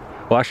side.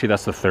 Well, actually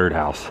that's the third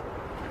house.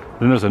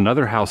 Then there's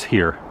another house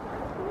here.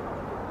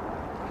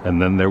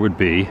 And then there would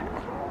be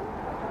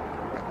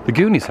the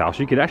Goonies house.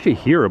 You could actually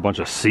hear a bunch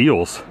of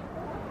seals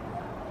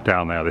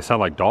down there. They sound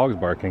like dogs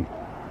barking,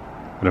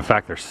 but in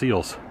fact they're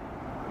seals.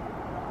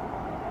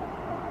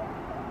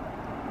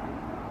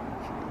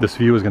 This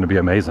view is going to be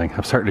amazing.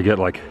 I'm starting to get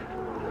like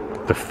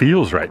the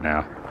feels right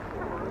now.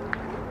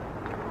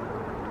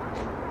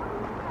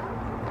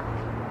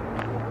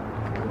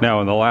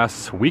 Now in the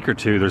last week or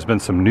two there's been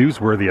some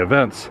newsworthy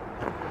events.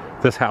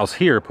 This house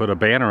here put a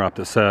banner up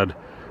that said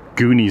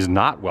Goonies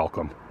not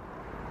welcome.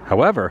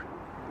 However,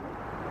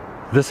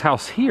 this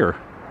house here,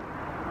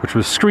 which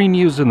was screen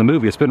used in the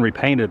movie, it's been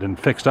repainted and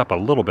fixed up a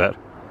little bit,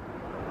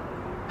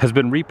 has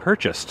been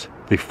repurchased.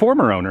 The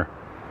former owner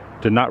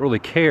did not really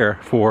care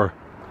for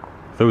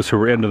those who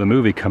were into the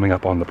movie coming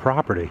up on the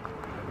property,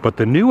 but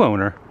the new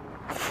owner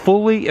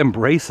fully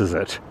embraces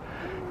it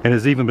and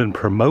has even been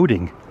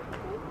promoting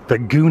the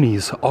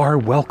Goonies are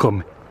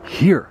welcome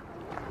here.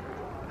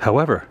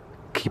 However,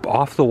 keep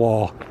off the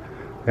wall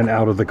and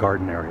out of the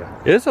garden area.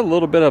 It is a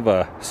little bit of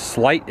a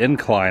slight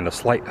incline, a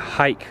slight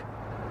hike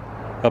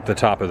up the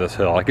top of this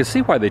hill. I can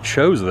see why they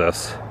chose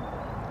this,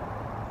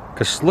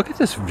 because look at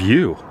this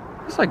view.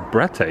 It's like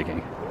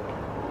breathtaking.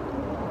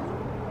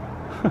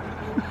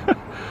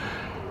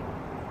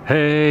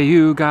 Hey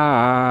you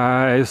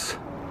guys,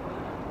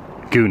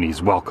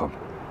 Goonies welcome.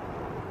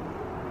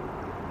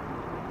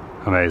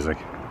 Amazing.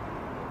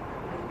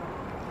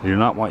 They do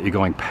not want you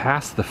going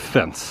past the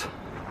fence.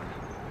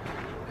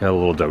 Got a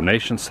little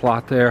donation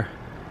slot there.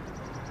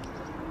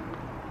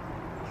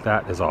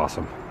 That is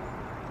awesome.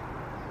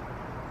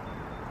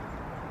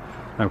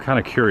 I'm kind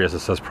of curious, it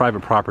says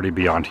private property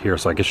beyond here,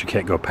 so I guess you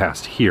can't go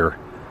past here.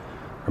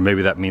 Or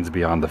maybe that means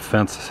beyond the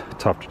fence.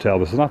 Tough to tell.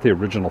 This is not the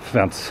original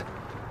fence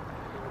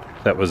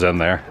that was in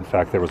there. In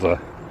fact, there was a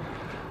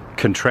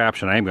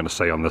contraption, I am going to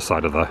say, on this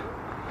side of the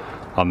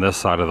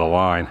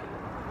line.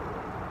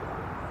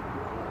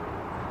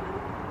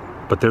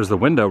 But there's the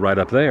window right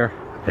up there,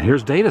 and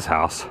here's Data's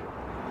house,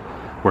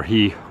 where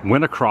he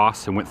went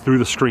across and went through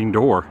the screen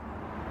door.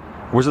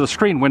 Was it the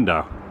screen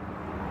window?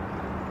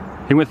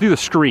 He went through the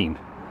screen.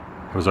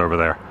 It was over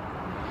there.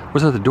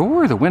 Was it the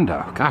door or the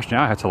window? Gosh,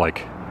 now I had to I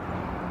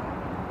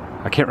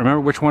can't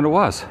remember which one it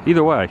was.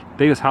 Either way,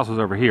 Data's house was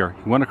over here.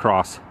 He went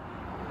across,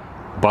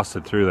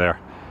 busted through there.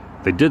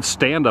 They did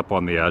stand up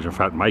on the edge. In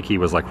fact, Mikey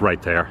was like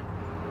right there,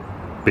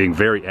 being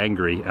very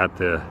angry at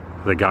the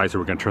guys who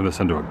were going to turn this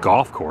into a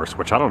golf course,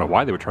 which I don't know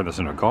why they would turn this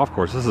into a golf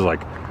course. This is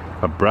like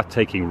a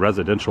breathtaking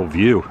residential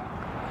view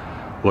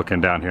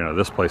looking down here. Now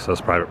this place has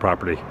private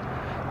property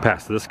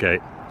past this gate,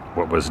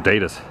 what was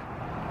Data's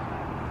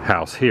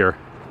house here.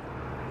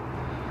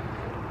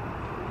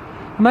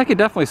 And I could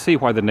definitely see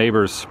why the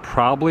neighbors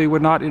probably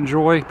would not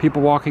enjoy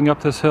people walking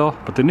up this hill,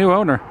 but the new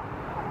owner,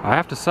 I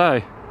have to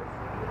say,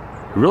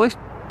 really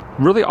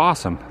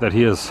awesome that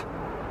he is,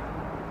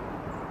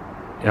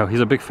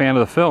 he's a big fan of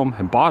the film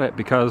and bought it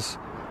because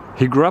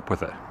he grew up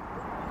with it,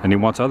 and he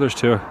wants others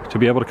to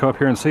be able to come up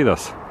here and see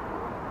this.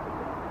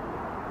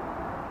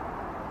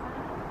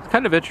 It's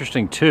kind of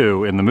interesting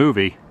too, in the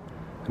movie,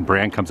 and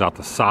Bran comes out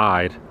the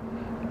side,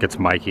 gets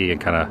Mikey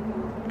and kind of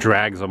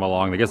drags him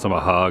along. They gives him a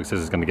hug,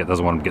 says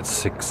doesn't want him to get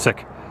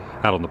sick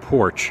out on the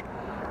porch,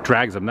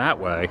 drags him that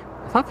way.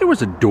 I thought there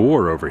was a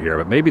door over here,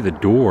 but maybe the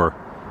door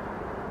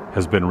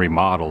has been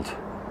remodeled,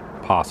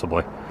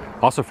 possibly.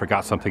 Also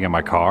forgot something in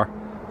my car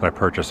that I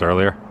purchased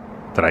earlier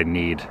that I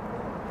need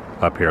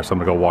up here. So I'm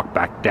gonna go walk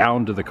back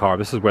down to the car.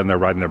 This is when they're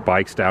riding their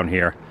bikes down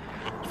here.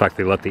 In fact,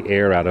 they let the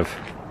air out of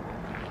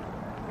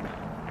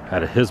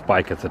his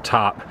bike at the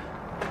top.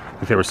 I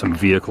think there were some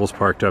vehicles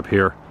parked up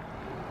here,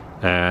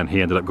 and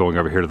he ended up going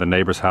over here to the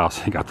neighbor's house.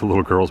 He got the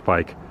little girl's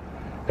bike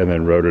and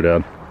then rode it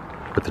in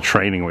with the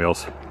training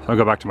wheels. So I'll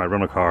go back to my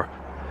rental car.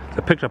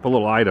 I picked up a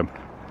little item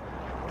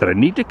that I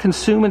need to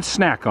consume and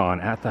snack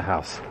on at the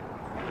house.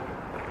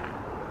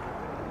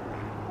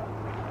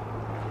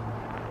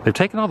 They've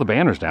taken all the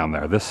banners down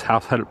there. This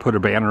house had put a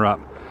banner up,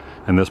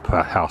 and this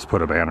house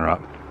put a banner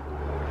up.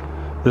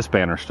 This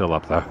banner's still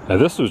up though. Now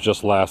this was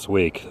just last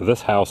week.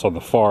 This house on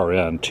the far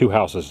end, 2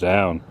 houses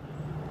down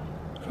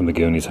from the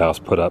Goonies house,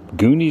 put up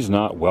 "Goonies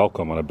not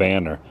welcome" on a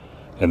banner.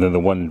 And then the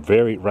one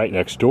right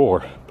next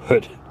door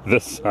put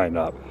this sign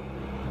up,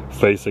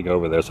 facing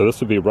over there. So this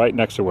would be right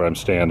next to where I'm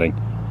standing,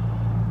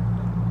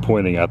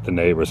 pointing at the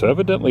neighbors. So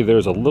evidently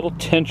there's a little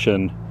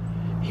tension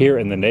here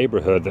in the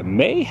neighborhood that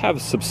may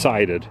have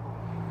subsided.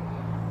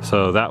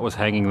 So that was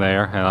hanging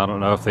there, and I don't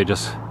know if they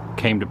just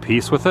came to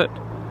peace with it,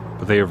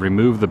 but they have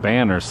removed the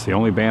banners. The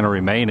only banner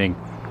remaining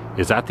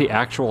is at the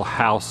actual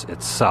house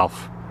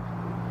itself.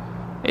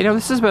 You know,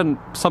 this has been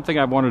something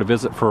I've wanted to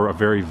visit for a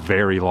very,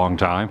 very long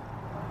time.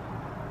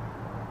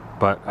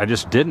 But I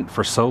just didn't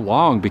for so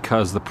long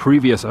because the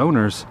previous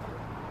owners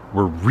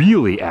were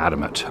really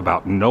adamant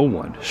about no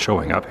one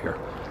showing up here.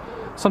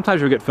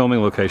 Sometimes you get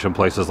filming location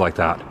places like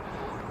that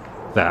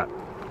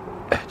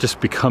just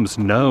becomes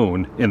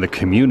known in the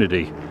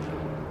community.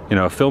 You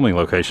know, a filming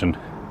location,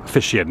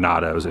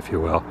 aficionados, if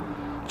you will,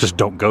 just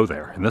don't go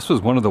there. And this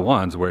was one of the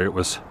ones where it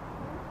was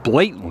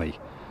blatantly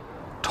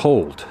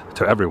told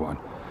to everyone,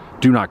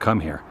 do not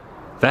come here.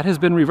 That has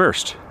been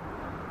reversed.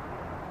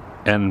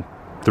 And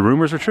the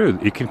rumors are true.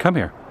 You can come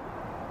here.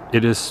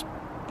 It is,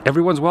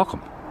 everyone's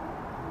welcome,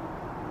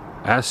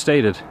 as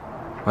stated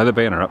by the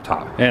banner up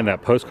top. And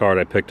that postcard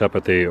I picked up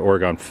at the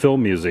Oregon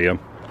Film Museum,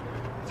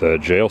 the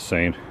jail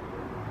scene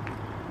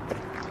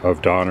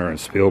of Donner and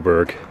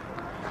Spielberg,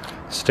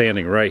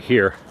 standing right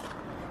here.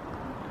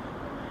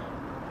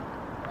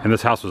 And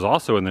this house was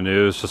also in the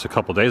news just a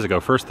couple days ago.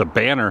 First, the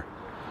banner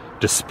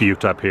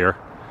dispute up here,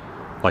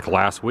 like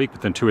last week,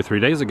 but then 2 or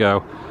 3 days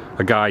ago,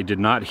 a guy did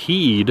not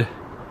heed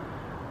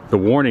the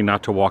warning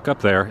not to walk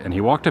up there, and he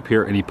walked up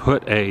here and he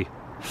put a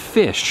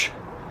fish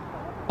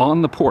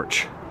on the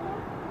porch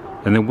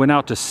and then went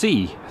out to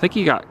sea. I think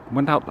he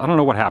went out, I don't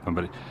know what happened,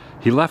 but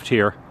he left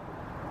here.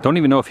 Don't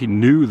even know if he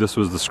knew this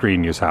was the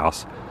Screen Use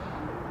house,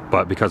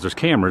 but because there's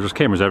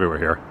cameras everywhere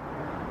here.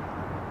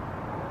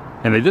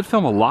 And they did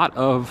film a lot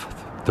of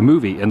the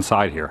movie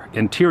inside here,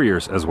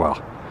 interiors as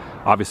well.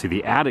 Obviously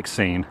the attic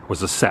scene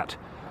was a set,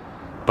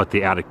 but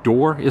the attic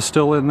door is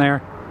still in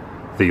there,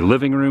 the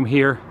living room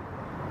here,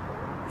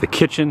 the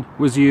kitchen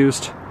was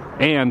used,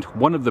 and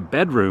one of the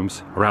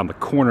bedrooms around the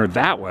corner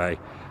that way,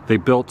 they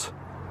built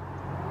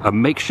a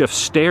makeshift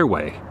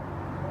stairway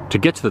to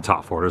get to the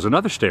top floor. There's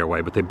another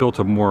stairway, but they built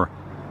a more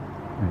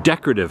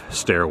decorative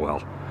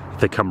stairwell.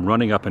 They come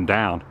running up and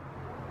down.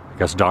 I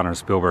guess Donner and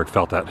Spielberg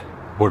felt that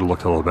would have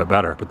looked a little bit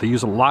better, but they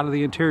use a lot of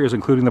the interiors,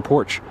 including the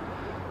porch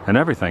and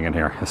everything in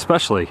here,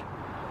 especially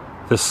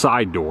this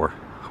side door,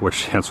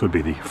 which hence would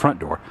be the front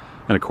door,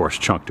 and of course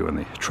Chunk doing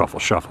the truffle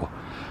shuffle,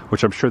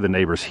 which I'm sure the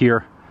neighbors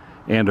here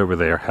and over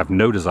there have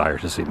no desire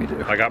to see me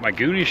do. I got my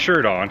Goonies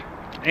shirt on,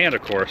 and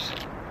of course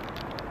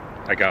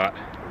I got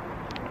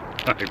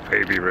my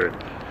Baby Ruth.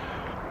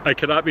 I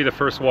cannot be the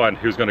first one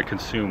who's going to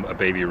consume a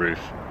Baby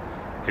Ruth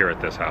here at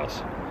this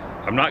house.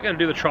 I'm not going to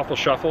do the truffle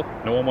shuffle.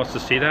 No one wants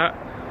to see that.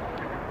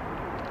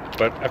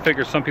 But I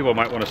figure some people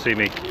might want to see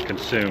me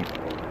consume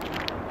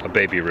a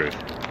Baby Ruth.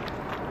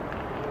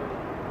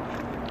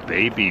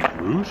 Baby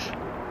Ruth?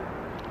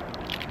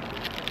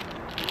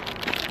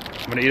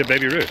 I'm going to eat a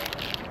Baby Ruth.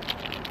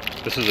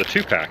 This is a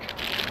 2-pack.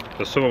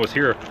 So if someone was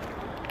here,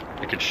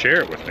 they could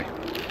share it with me.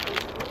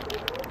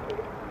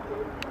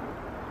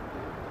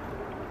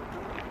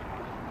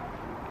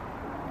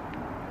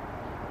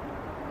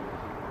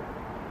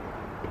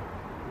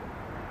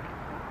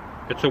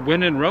 It's a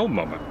win in Rome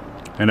moment.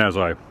 And as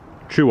I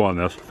chew on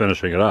this,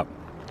 finishing it up,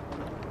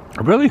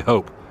 I really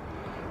hope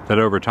that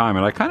over time,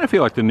 and I kind of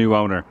feel like the new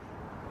owner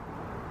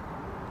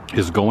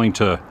is going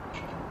to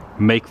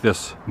make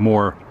this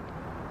more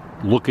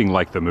looking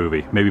like the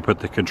movie. Maybe put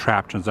the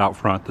contraptions out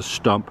front, the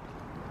stump,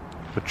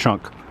 the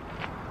Chunk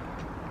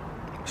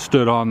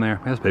stood on there.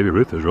 Man, this Baby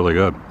Ruth is really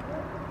good.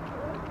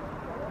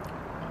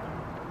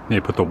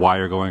 Maybe put the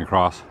wire going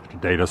across to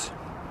date us.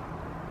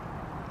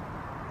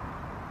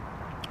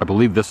 I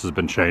believe this has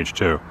been changed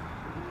too.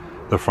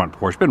 The front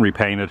porch been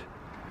repainted,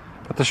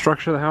 but the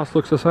structure of the house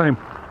looks the same.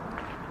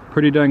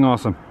 Pretty dang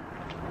awesome.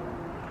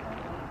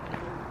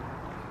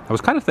 I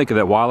was kind of thinking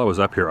that while I was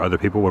up here, other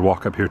people would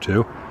walk up here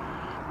too,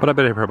 but I've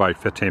been here for about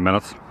 15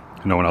 minutes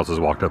and no one else has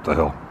walked up the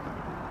hill.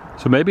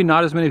 So maybe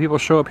not as many people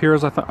show up here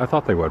as I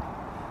thought they would.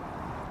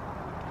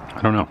 I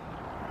don't know.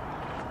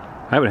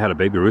 I haven't had a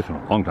Baby Ruth in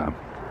a long time.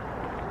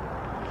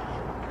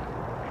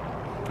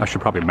 I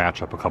should probably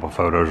match up a couple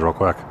photos real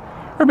quick.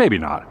 Or maybe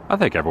not. I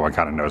think everyone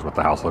kind of knows what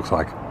the house looks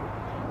like.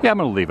 Yeah, I'm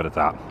going to leave it at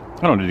that.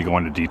 I don't need to go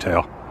into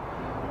detail.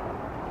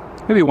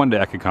 Maybe one day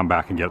I could come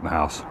back and get in the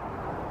house.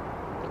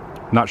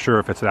 Not sure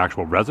if it's an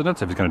actual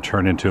residence, if it's going to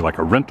turn into like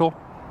a rental,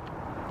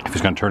 if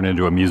it's going to turn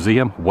into a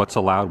museum, what's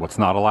allowed, what's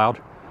not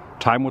allowed.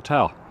 Time will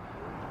tell.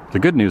 The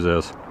good news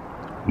is,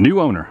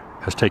 new owner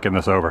has taken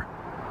this over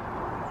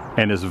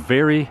and is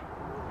very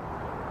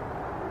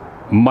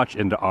much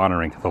into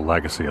honoring the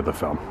legacy of the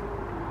film.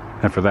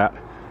 And for that,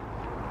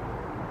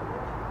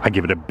 I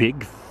give it a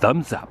big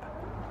thumbs up.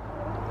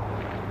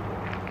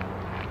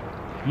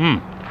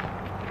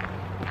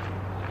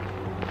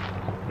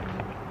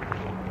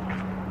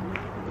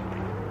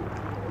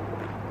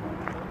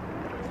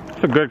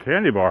 It's a good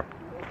candy bar.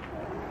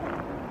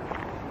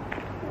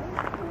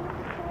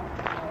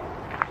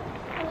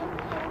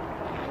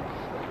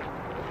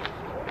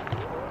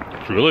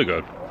 It's really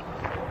good.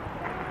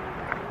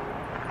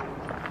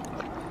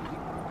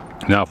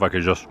 Now if I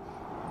could just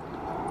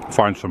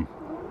find some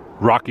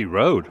rocky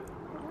road.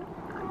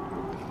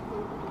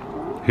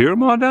 Hear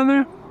them all down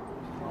there?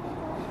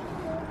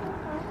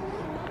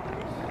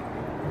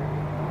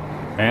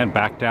 And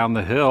back down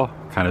the hill,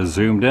 kind of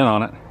zoomed in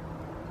on it.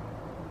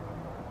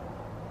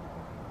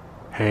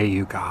 Hey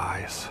you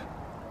guys,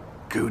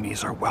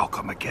 Goonies are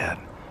welcome again.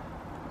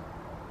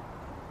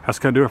 That's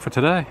gonna do it for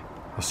today.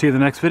 I'll see you in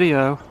the next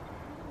video.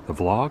 The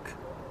vlog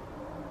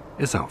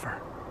is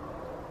over.